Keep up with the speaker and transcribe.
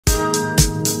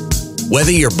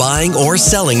Whether you're buying or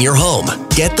selling your home,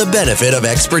 get the benefit of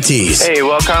expertise. Hey,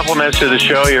 well, compliments to the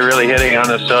show. You're really hitting on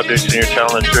the subjects and you're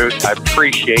telling the truth. I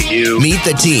appreciate you. Meet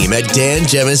the team at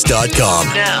dangemis.com.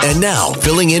 And now,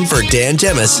 filling in for Dan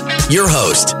Gemis, your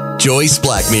host, Joyce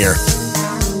Blackmere.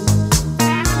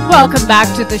 Welcome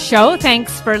back to the show.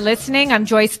 Thanks for listening. I'm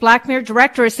Joyce Blackmere,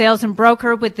 Director of Sales and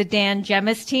Broker with the Dan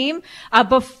Gemis team.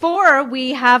 Before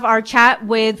we have our chat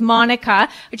with Monica,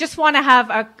 I just want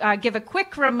to give a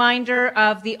quick reminder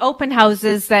of the open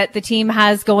houses that the team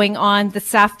has going on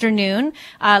this afternoon.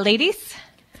 Ladies?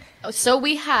 So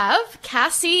we have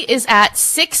Cassie is at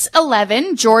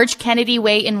 611 George Kennedy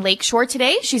Way in Lakeshore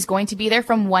today. She's going to be there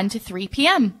from 1 to 3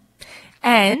 p.m.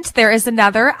 And there is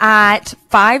another at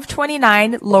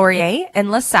 529 Laurier in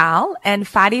LaSalle, and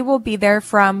Fatty will be there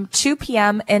from 2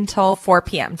 p.m. until 4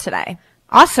 p.m. today.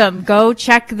 Awesome. Go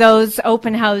check those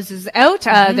open houses out.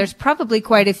 There's probably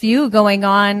quite a few going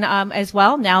on as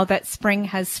well now that spring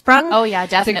has sprung. Oh, yeah,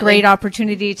 definitely. It's a great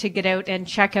opportunity to get out and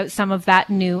check out some of that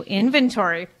new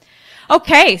inventory.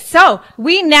 Okay, so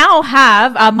we now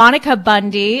have Monica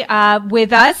Bunde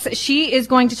with us. She is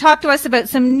going to talk to us about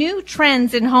some new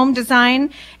trends in home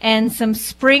design and some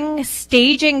spring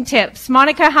staging tips.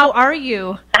 Monica, how are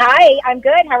you? Hi, I'm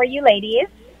good. How are you, ladies?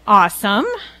 Awesome.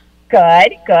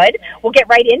 Good, good. We'll get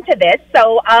right into this.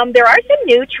 So there are some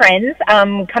new trends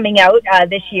coming out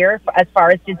this year as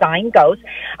far as design goes.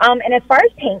 And as far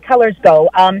as paint colors go,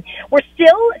 we're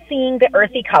still seeing the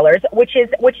earthy colors, which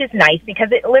is nice because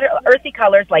earthy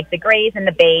colors like the grays and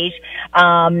the beige,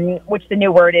 which the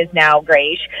new word is now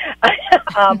grayish,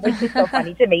 which is so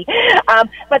funny to me.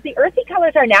 But the earthy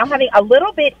colors are now having a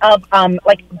little bit of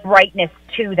like brightness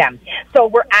to them. So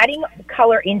we're adding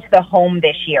color into the home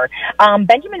this year.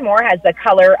 Benjamin Moore has the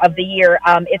color of the year.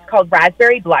 It's called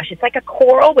Raspberry Blush. It's like a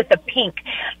coral with a pink,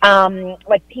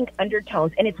 like pink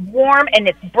undertones, and it's warm and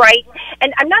it's bright.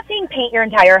 And I'm not saying paint your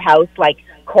entire house like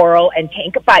coral and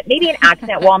pink, but maybe an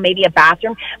accent wall, maybe a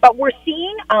bathroom. But we're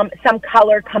seeing some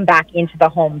color come back into the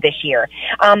home this year.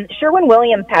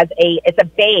 Sherwin-Williams has it's a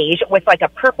beige with like a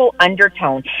purple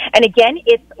undertone, and again,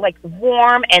 it's like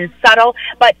warm and subtle.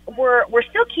 But we're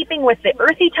still keeping with the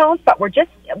earthy tones, but we're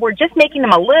just making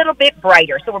them a little bit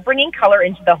brighter. So we're bringing color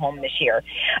into the home this year.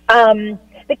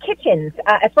 The kitchens,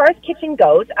 as far as kitchen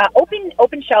goes,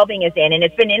 open shelving is in, and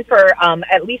it's been in for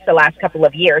at least the last couple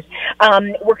of years.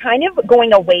 We're kind of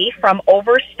going away from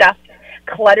overstuffed,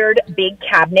 cluttered big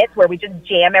cabinets where we just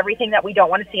jam everything that we don't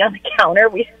want to see on the counter.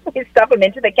 We stuff them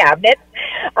into the cabinets.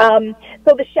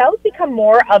 So the shelves become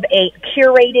more of a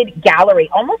curated gallery,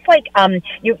 almost like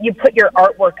you put your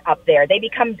artwork up there. They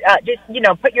become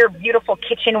put your beautiful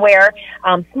kitchenware,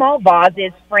 small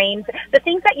vases, frames, the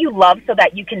things that you love so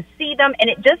that you can see them, and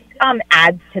it just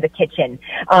adds to the kitchen.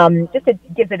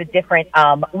 Gives it a different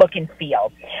look and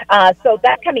feel. So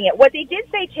that's coming in. What they did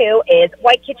say, too, is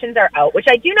white kitchens are out, which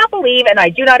I do not believe and I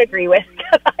do not agree with.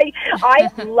 I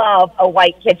love a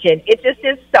white kitchen. It just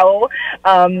is so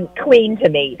clean to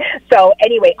me. So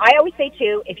anyway, I always say,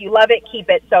 too, if you love it, keep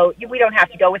it. So we don't have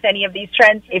to go with any of these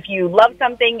trends. If you love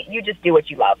something, you just do what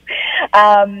you love.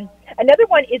 Another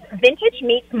one is vintage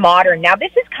meets modern. Now,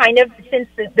 this is kind of since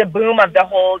the boom of the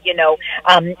whole,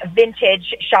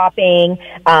 vintage shopping,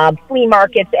 flea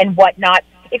markets and whatnot.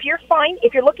 If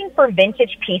you're looking for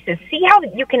vintage pieces, see how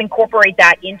you can incorporate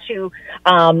that into,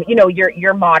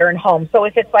 your modern home. So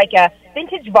if it's like a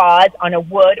vintage vase on a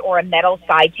wood or a metal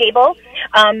side table,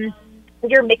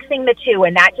 you're mixing the two,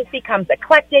 and that just becomes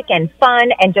eclectic and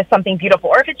fun and just something beautiful.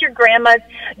 Or if it's your grandma's,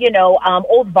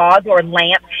 old vase or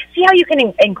lamp, see how you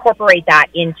can incorporate that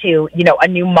into, a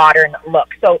new modern look.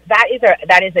 So that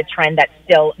is a trend that's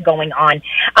still going on.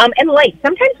 And light.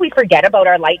 Sometimes we forget about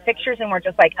our light fixtures and we're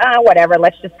just like, whatever,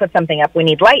 let's just put something up. We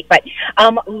need light. But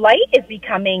light is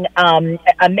becoming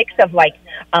a mix of like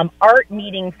art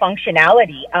meeting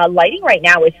functionality. Lighting right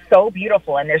now is so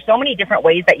beautiful, and there's so many different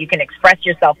ways that you can express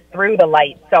yourself through the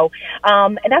light. So,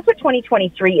 and that's what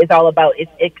 2023 is all about, is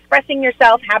expressing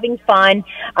yourself, having fun,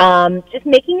 just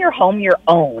making your home your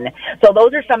own. So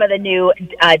those are some of the new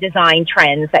design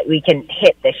trends that we can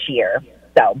hit this year.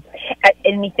 So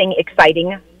anything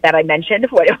exciting that I mentioned?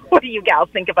 What do you gals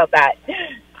think about that?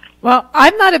 Well,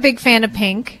 I'm not a big fan of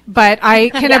pink, but I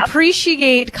can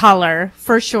appreciate color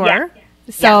for sure. Yeah.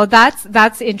 So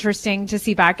that's interesting to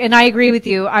see back. And I agree with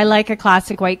you. I like a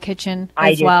classic white kitchen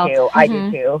as well. I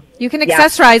do too. You can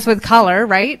accessorize with color,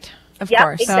 right? Of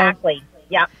course. Exactly.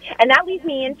 Yeah. And that leads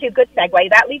me into, good segue,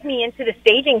 that leads me into the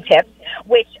staging tips,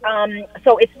 which,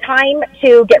 so it's time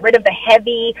to get rid of the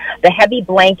heavy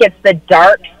blankets, the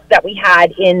dark that we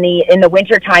had in the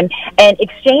winter time and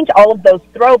exchange all of those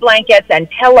throw blankets and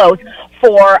pillows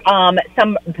for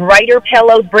some brighter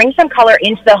pillows. Bring some color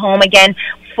into the home again.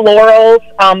 Florals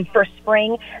for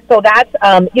spring. So that's,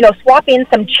 swap in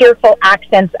some cheerful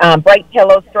accents, bright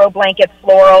pillows, throw blankets,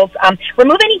 florals.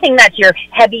 Remove anything that's your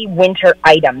heavy winter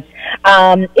items.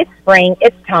 It's spring.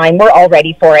 It's time. We're all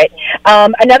ready for it.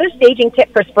 Another staging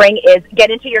tip for spring is get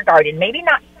into your garden. Maybe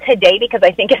not today because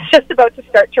I think it's just about to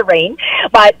start to rain,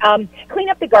 but clean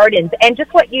up the gardens. And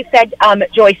just what you said,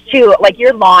 Joyce, too, like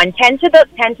your lawn, tend to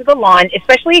the lawn,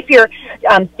 especially if you're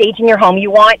staging your home.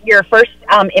 You want your first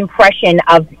impression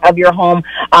of your home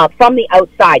from the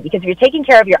outside, because if you're taking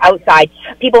care of your outside,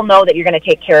 people know that you're going to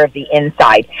take care of the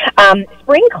inside.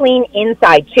 Spring clean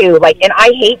inside too. And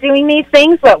I hate doing these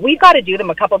things, but we've got to do them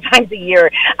a couple times a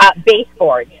year.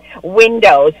 Baseboards,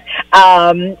 windows,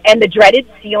 and the dreaded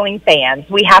ceiling fans.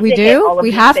 We have to hit all of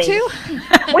these things.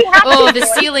 We have to. The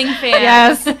ceiling fan.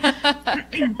 Yes.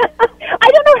 I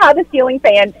don't know how the ceiling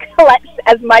fan collects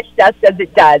as much dust as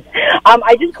it does.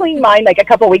 I just cleaned mine like a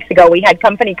couple weeks ago. We had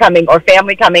company coming or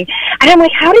family coming, and I'm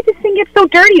like, how did this thing get so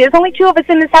dirty? There's only 2 of us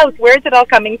in this house. Where is it all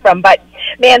coming from? But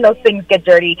man, those things get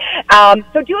dirty.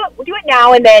 So do it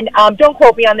now, and then don't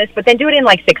quote me on this, but then do it in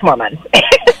like 6 more months.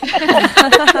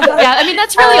 Yeah, I mean,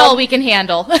 that's really all we can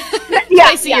handle.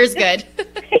 Twice a year is good.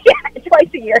 Yeah, twice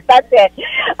a year. That's it.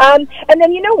 And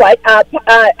then you know what? As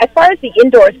far as the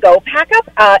indoors go, pack up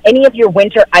any of your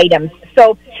winter items.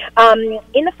 So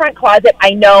in the front closet,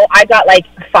 I know I got like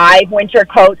 5 winter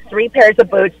coats, 3 pairs of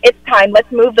boots. It's time.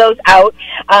 Let's move those out.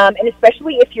 And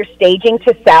especially if you're staging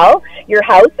to sell your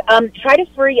house, try to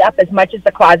free up as much as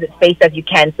the closet space as you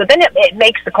can. So then it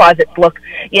makes the closets look,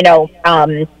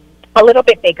 a little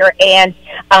bit bigger and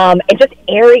just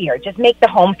airier. Just make the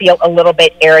home feel a little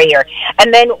bit airier.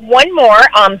 And then one more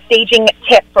staging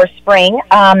tip for spring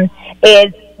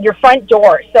is your front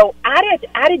door. So add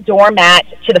a doormat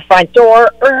to the front door.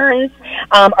 Urns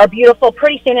are beautiful.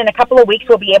 Pretty soon, in a couple of weeks,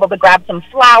 we'll be able to grab some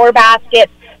flower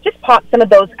baskets. Just pop some of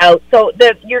those out. So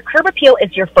your curb appeal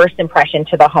is your first impression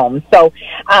to the home. So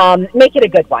make it a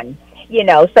good one.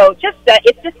 So just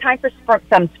it's just time for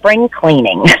some spring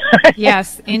cleaning.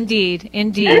 Yes, indeed.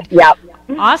 Yep.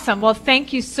 Awesome. Well,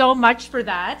 thank you so much for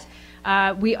that.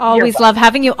 We always love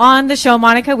having you on the show,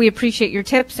 Monica. We appreciate your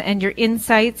tips and your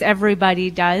insights.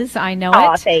 Everybody does. I know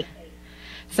it. Thanks.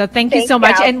 So thank you so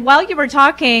much. Gal. And while you were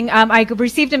talking, I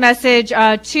received a message,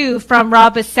 too, from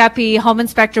Rob Assepi, home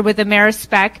inspector with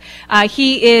Amerispec.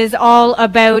 He is all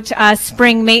about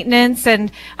spring maintenance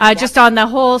and just on the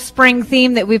whole spring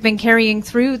theme that we've been carrying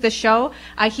through the show.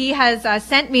 He has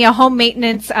sent me a home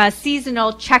maintenance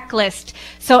seasonal checklist.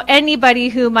 So anybody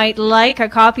who might like a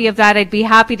copy of that, I'd be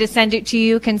happy to send it to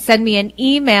you. Can send me an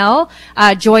email,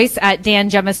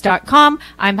 joyce@dangemis.com.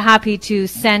 I'm happy to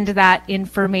send that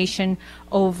information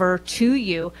over to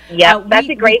you. Yeah, that's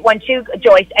a great one too,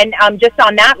 Joyce. And just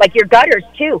on that, like your gutters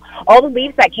too. All the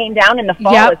leaves that came down in the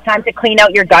fall, it's time to clean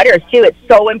out your gutters too. It's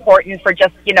so important for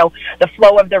just, the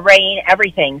flow of the rain,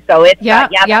 everything. So it's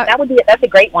that's a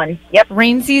great one. Yep.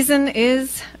 Rain season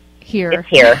is here. It's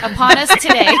here. Upon us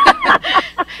today.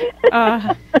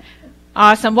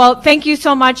 Awesome. Well, thank you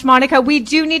so much, Monica. We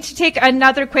do need to take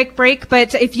another quick break,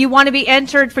 but if you want to be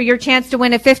entered for your chance to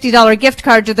win a $50 gift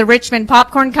card to the Richmond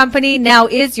Popcorn Company, now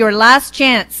is your last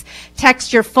chance.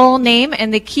 Text your full name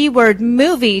and the keyword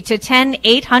movie to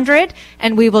 10800,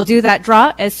 and we will do that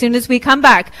draw as soon as we come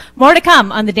back. More to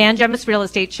come on the Dan Gemis Real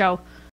Estate Show.